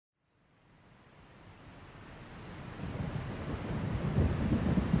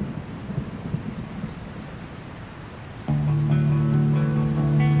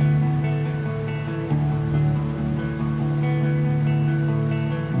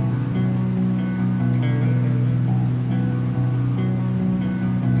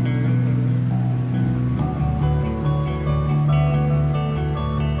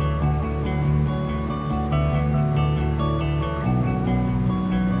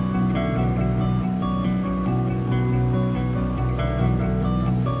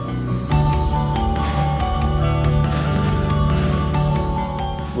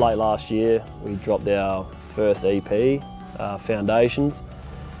late last year, we dropped our first EP, Foundations.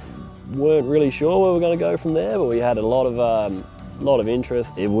 Weren't really sure where we were going to go from there, but we had a lot of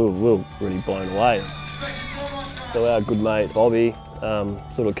interest. We were really blown away. So our good mate Bobby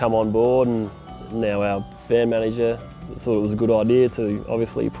sort of come on board, and now our band manager thought it was a good idea to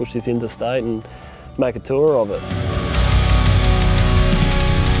obviously push this interstate and make a tour of it.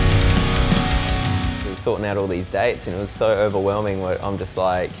 We were sorting out all these dates and it was so overwhelming where I'm just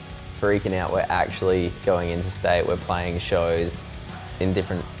like freaking out. We're actually going interstate, we're playing shows in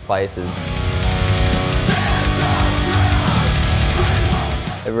different places.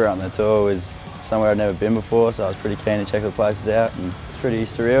 Everywhere on the tour was somewhere I'd never been before, so I was pretty keen to check the places out, and it's pretty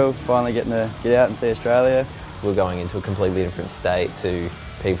surreal finally getting to get out and see Australia. We're going into a completely different state to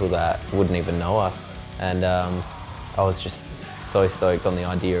people that wouldn't even know us, and I was just so stoked on the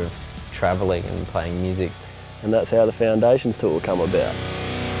idea of travelling and playing music. And that's how the Foundations tour come about.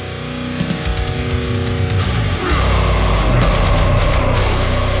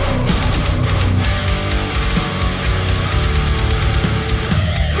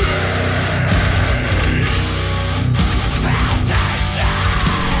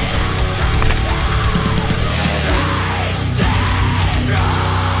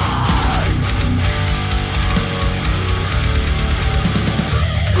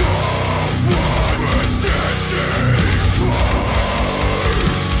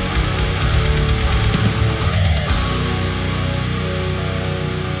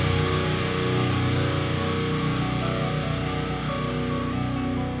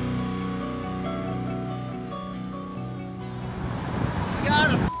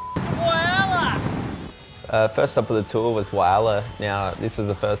 First up of the tour was WILKS. Now, this was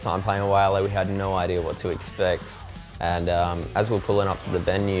the first time playing WILKS. We had no idea what to expect. And as we were pulling up to the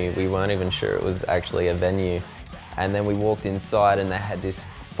venue, we weren't even sure it was actually a venue. And then we walked inside and they had this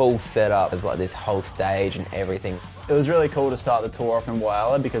full setup. It was like this whole stage and everything. It was really cool to start the tour off in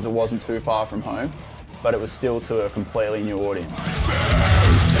WILKS because it wasn't too far from home, but it was still to a completely new audience.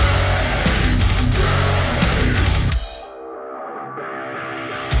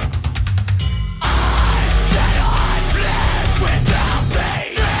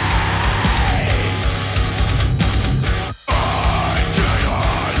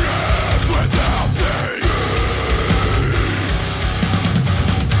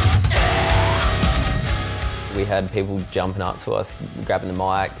 We had people jumping up to us, grabbing the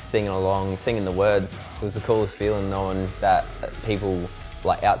mic, singing along, singing the words. It was the coolest feeling knowing that people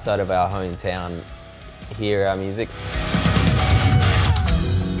like outside of our hometown hear our music.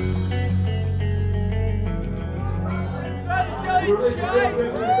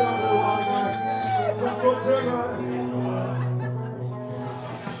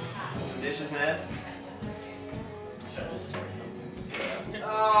 Dishes, man.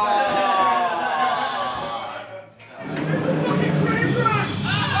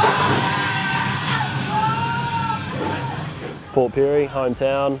 Port Pirie,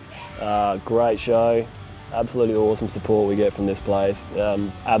 hometown, great show, absolutely awesome support we get from this place,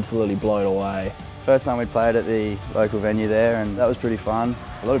 absolutely blown away. First time we played at the local venue there, and that was pretty fun.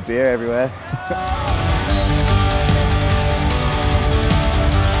 A lot of beer everywhere.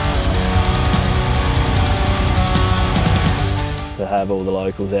 To have all the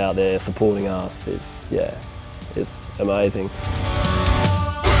locals out there supporting us, it's amazing.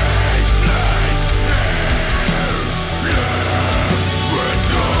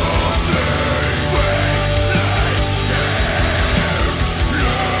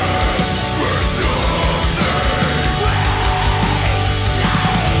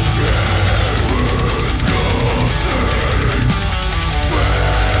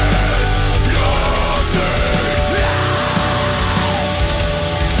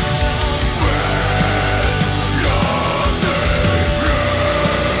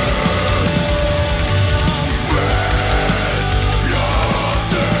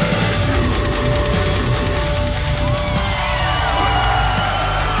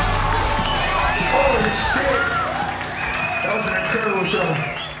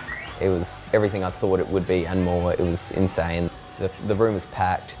 It was everything I thought it would be and more. It was insane. The room was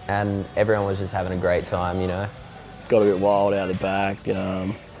packed and everyone was just having a great time, you know. Got a bit wild out the back.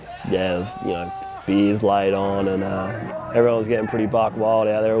 Yeah, there's, beers laid on, and everyone was getting pretty buck wild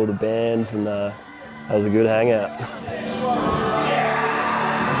out there, all the bands, and that was a good hangout.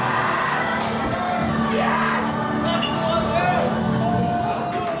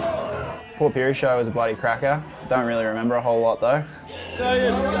 Port Pirie show was a bloody cracker. Don't really remember a whole lot though.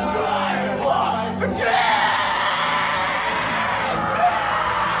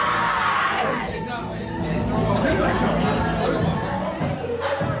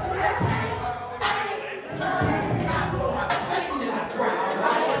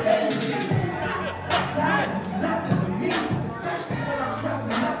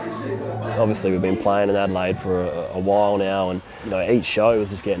 Obviously we've been playing in Adelaide for a while now, and you know, each show was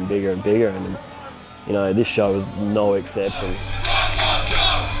just getting bigger and bigger, and you know, this show was no exception.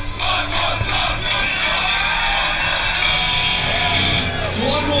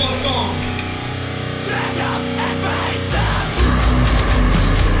 One more song. Stand up and face them.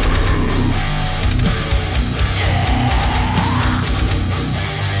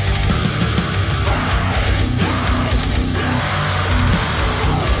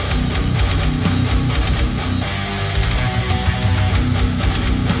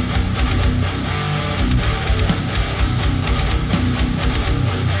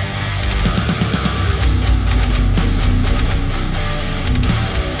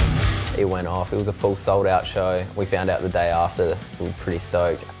 It went off. It was a full sold-out show. We found out the day after. We were pretty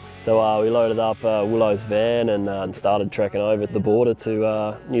stoked. So we loaded up Willow's van and started trekking over the border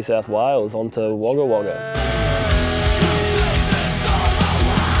to New South Wales onto Wagga Wagga.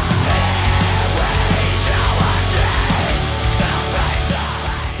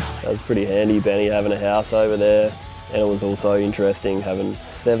 That was pretty handy, Benny having a house over there, and it was also interesting having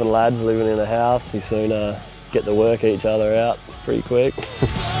 7 lads living in a house. You soon get to work each other out pretty quick.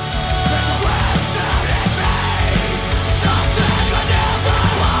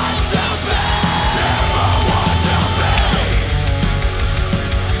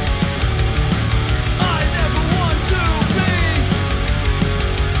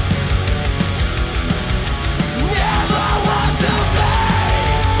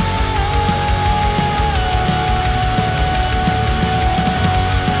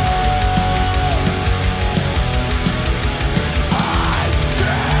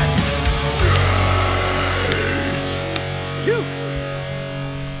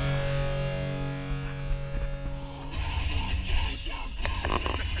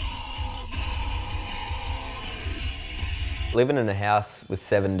 Living in a house with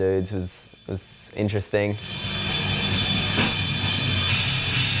 7 dudes was interesting.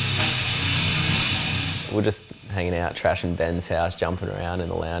 We're just hanging out, trashing Ben's house, jumping around in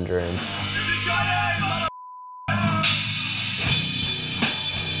the lounge room.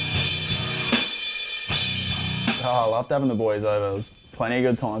 Oh, I loved having the boys over. There was plenty of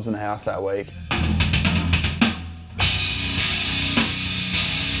good times in the house that week.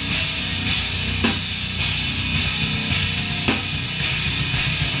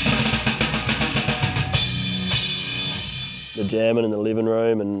 The jamming in the living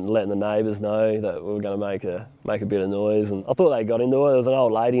room and letting the neighbours know that we were going to make a bit of noise, and I thought they got into it. There was an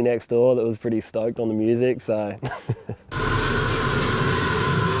old lady next door that was pretty stoked on the music, so. Just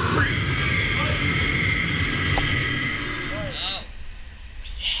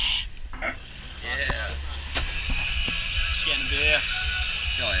getting a beer.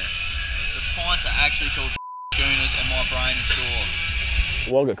 Oh yeah. The pints are actually called gooners and my brain is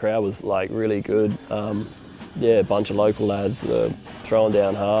sore. Wagga crowd was like really good. Yeah, a bunch of local lads throwing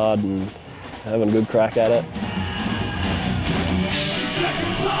down hard and having a good crack at it.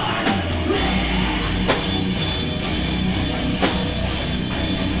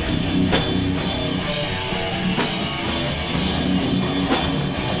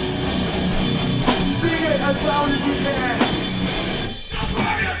 Sing it as loud as you can.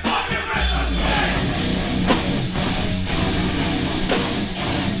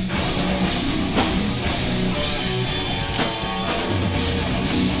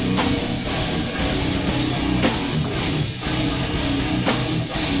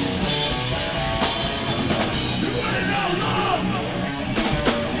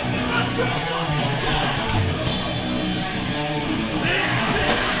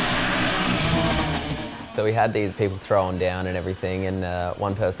 So we had these people throwing down and everything, and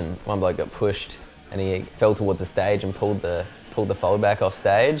one bloke got pushed and he fell towards the stage and pulled the fold back off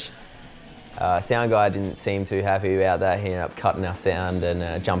stage. Sound guy didn't seem too happy about that. He ended up cutting our sound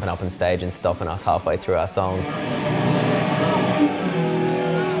and jumping up on stage and stopping us halfway through our song.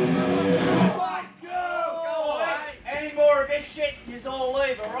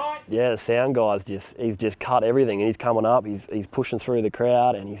 Yeah, the sound guy's he's just cut everything, and he's coming up, he's pushing through the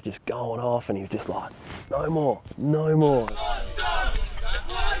crowd, and he's just going off, and he's just like, no more, no more.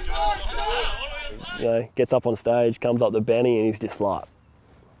 You know, gets up on stage, comes up to Benny, and he's just like,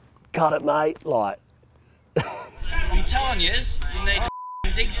 cut it, mate, like. I'm telling you, you need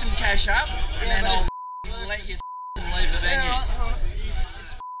to dig some cash up, and then I'll let you leave the venue.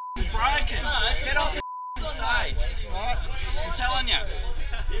 It's broken. Get off the stage. I'm telling you.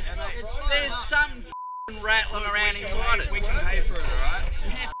 There's something rattling around inside it. We can pay for it, alright?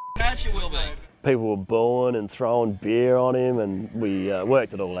 Yeah, know if you will be. People were booing and throwing beer on him, and we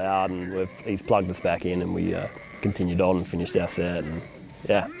worked it all out, and he's plugged us back in, and we continued on and finished our set, and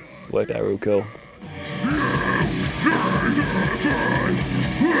yeah, worked out real cool.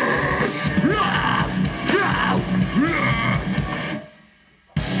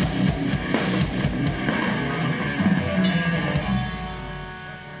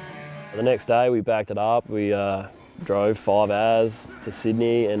 The next day we backed it up. We drove 5 hours to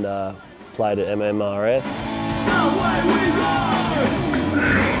Sydney and played at MMRS.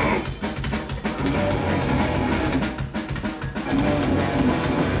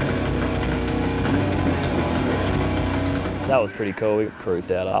 That was pretty cool. We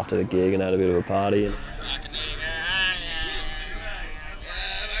cruised out after the gig and had a bit of a party.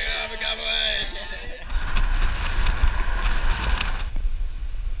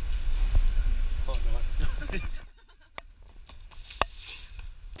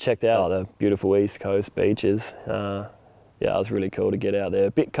 Checked out the beautiful East Coast beaches. Yeah, it was really cool to get out there.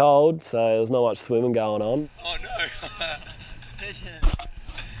 A bit cold, so there was not much swimming going on. Oh no!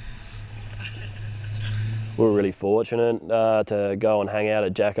 We were really fortunate to go and hang out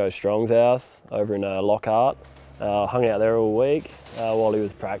at Jacko Strong's house over in Lockhart. Hung out there all week while he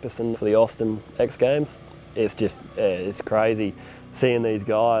was practicing for the Austin X Games. It's just, it's crazy seeing these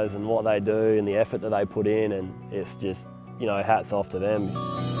guys and what they do and the effort that they put in, and it's just, you know, hats off to them.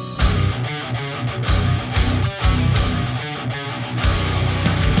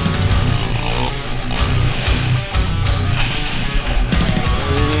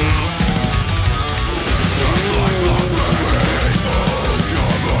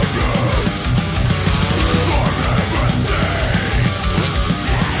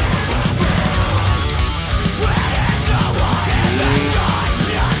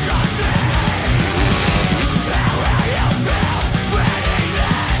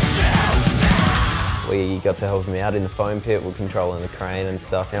 We got to help him out in the foam pit, we're controlling the crane and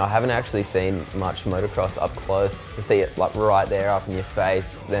stuff. You know, I haven't actually seen much motocross up close. To see it like right there up in your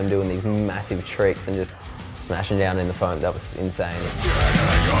face, them doing these massive tricks and just smashing down in the foam, that was insane.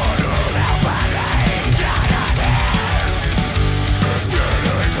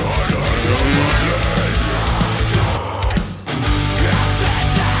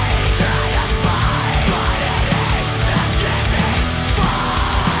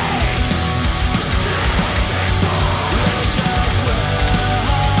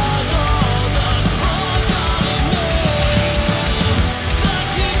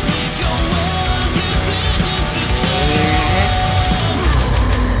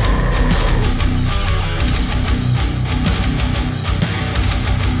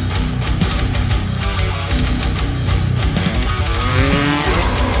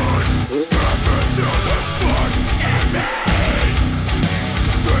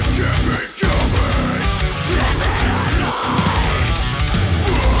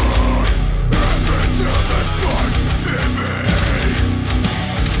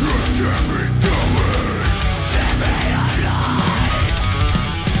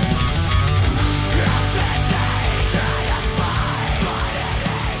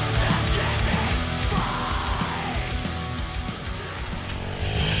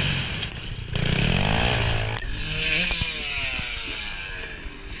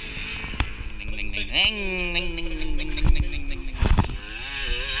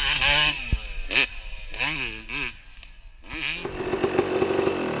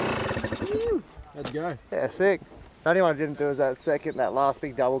 How'd you go? Yeah, sick. The only one I didn't do was that last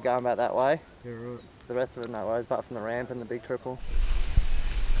big double going back that way. Yeah, right. The rest of it no worries, apart from the ramp and the big triple.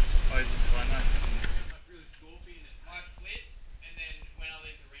 Oh, it's just like that. Really scorpion, I flip, and then when I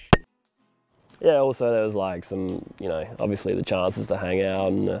leave the ramp. Yeah, also there was like some, you know, obviously the chances to hang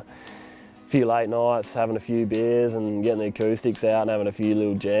out and a few late nights, having a few beers and getting the acoustics out and having a few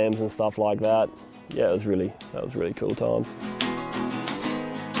little jams and stuff like that. Yeah, that was really cool times.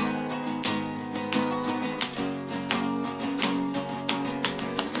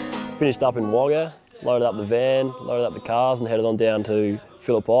 Finished up in Wagga, loaded up the van, loaded up the cars and headed on down to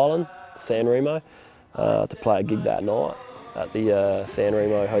Phillip Island, San Remo, to play a gig that night at the San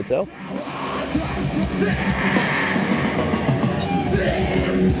Remo Hotel.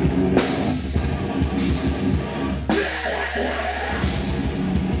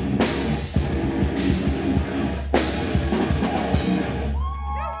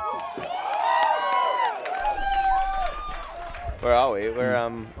 Where are we? We're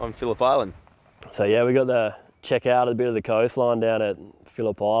on Phillip Island. So yeah, we got to check out a bit of the coastline down at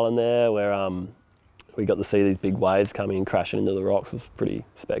Phillip Island there, where we got to see these big waves coming and crashing into the rocks. It was pretty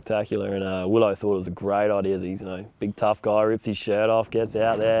spectacular, and Willow thought it was a great idea. These, you know, big tough guy rips his shirt off, gets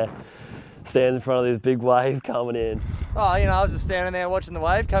out there, stands in front of this big wave coming in. Oh, you know, I was just standing there watching the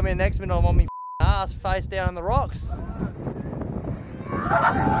wave come in. Next minute I'm on my ass, face down on the rocks.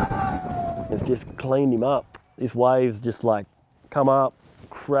 It's just cleaned him up. This wave's just like come up,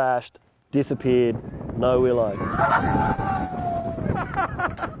 crashed, disappeared, no willow.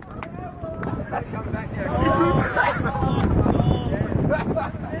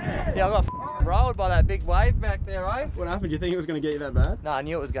 Yeah, I got rolled by that big wave back there, eh? What happened? Do you think it was going to get you that bad? No, I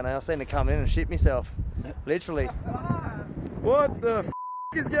knew it was going to. I seen it come in and shit myself. Literally. What the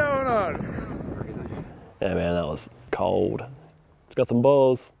is going on? Yeah, man, that was cold. It's got some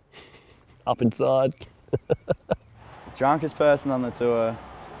balls up inside. Drunkest person on the tour.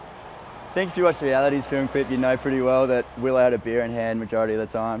 I think if you watch the realities film clip, you know pretty well that Willow had a beer in hand majority of the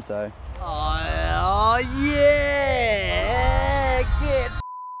time, so. Oh yeah! Get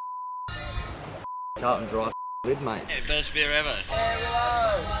Carlton Dry lid, mate. Yeah, best beer ever.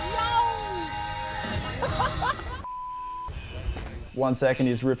 1 second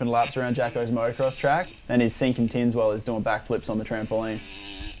he's ripping laps around Jacko's motocross track, and he's sinking tins while he's doing backflips on the trampoline.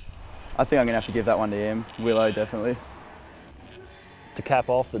 I think I'm gonna have to give that one to him. Willow, definitely. To cap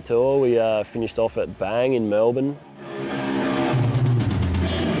off the tour, we finished off at Bang in Melbourne.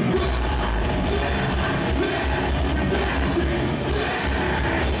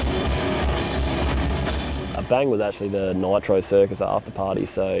 Bang was actually the Nitro Circus after party,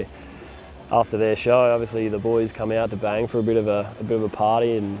 so after their show, obviously the boys come out to Bang for a bit of a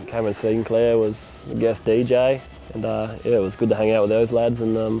party, and Cameron Sinclair was the guest DJ, and yeah, it was good to hang out with those lads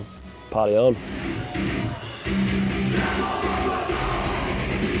and party on.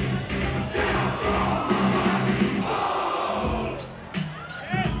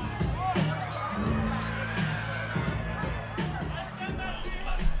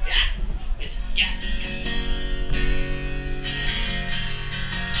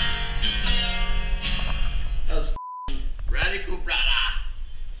 Radical brother.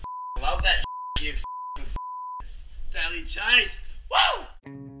 Love that you Daily Chase. Woo!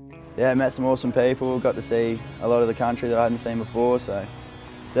 Yeah, met some awesome people, got to see a lot of the country that I hadn't seen before, so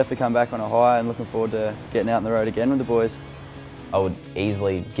definitely come back on a high and looking forward to getting out on the road again with the boys. I would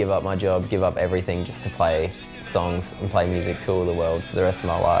easily give up my job, give up everything just to play songs and play music, tour the world for the rest of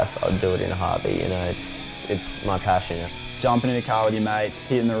my life. I would do it in a heartbeat, you know, it's my passion. Jumping in the car with your mates,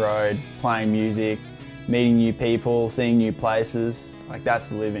 hitting the road, playing music, meeting new people, seeing new places, like that's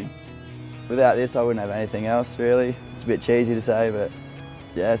the living. Without this, I wouldn't have anything else, really. It's a bit cheesy to say, but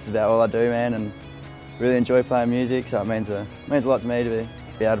yeah, it's about all I do, man, and really enjoy playing music, so it means a lot to me to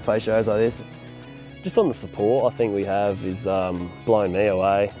be able to play shows like this. Just on the support I think we have is blown me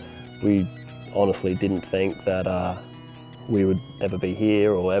away. We honestly didn't think that we would ever be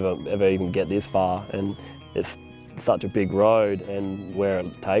here or ever even get this far, and it's such a big road, and where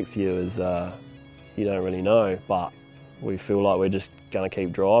it takes you is you don't really know, but we feel like we're just going to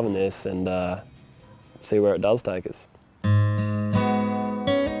keep driving this and see where it does take us.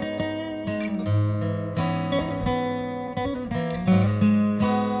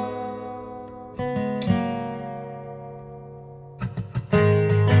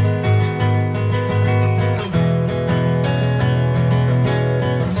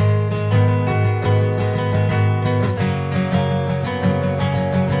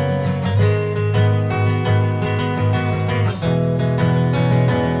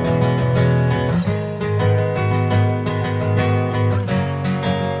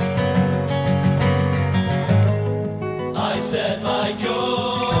 Set my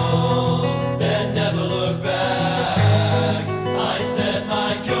goals, then never look back. I set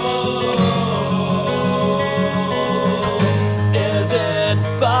my goals. Is it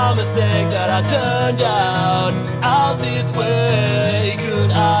by mistake that I turned out this way?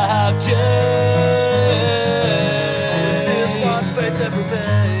 Could I have changed?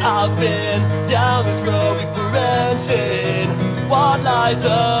 I've been down this road before and seen what lies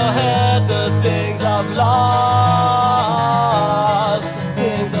ahead, the things I've lost, the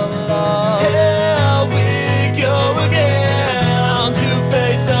things I've lost. Here we go again, to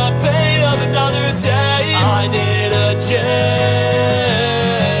face the pain of another day. I need a change.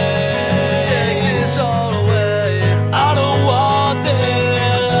 Take this all away. I don't want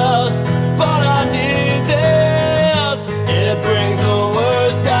this, but I need this. It brings the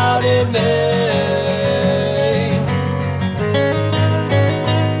worst out in me.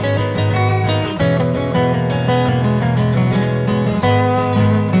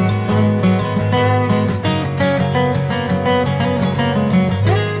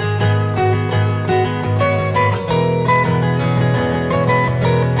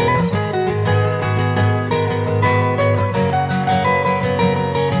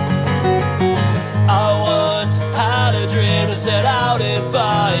 Set out and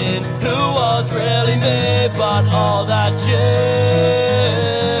find who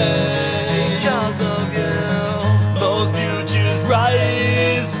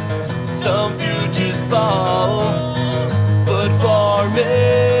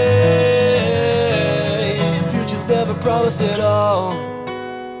never promised it all.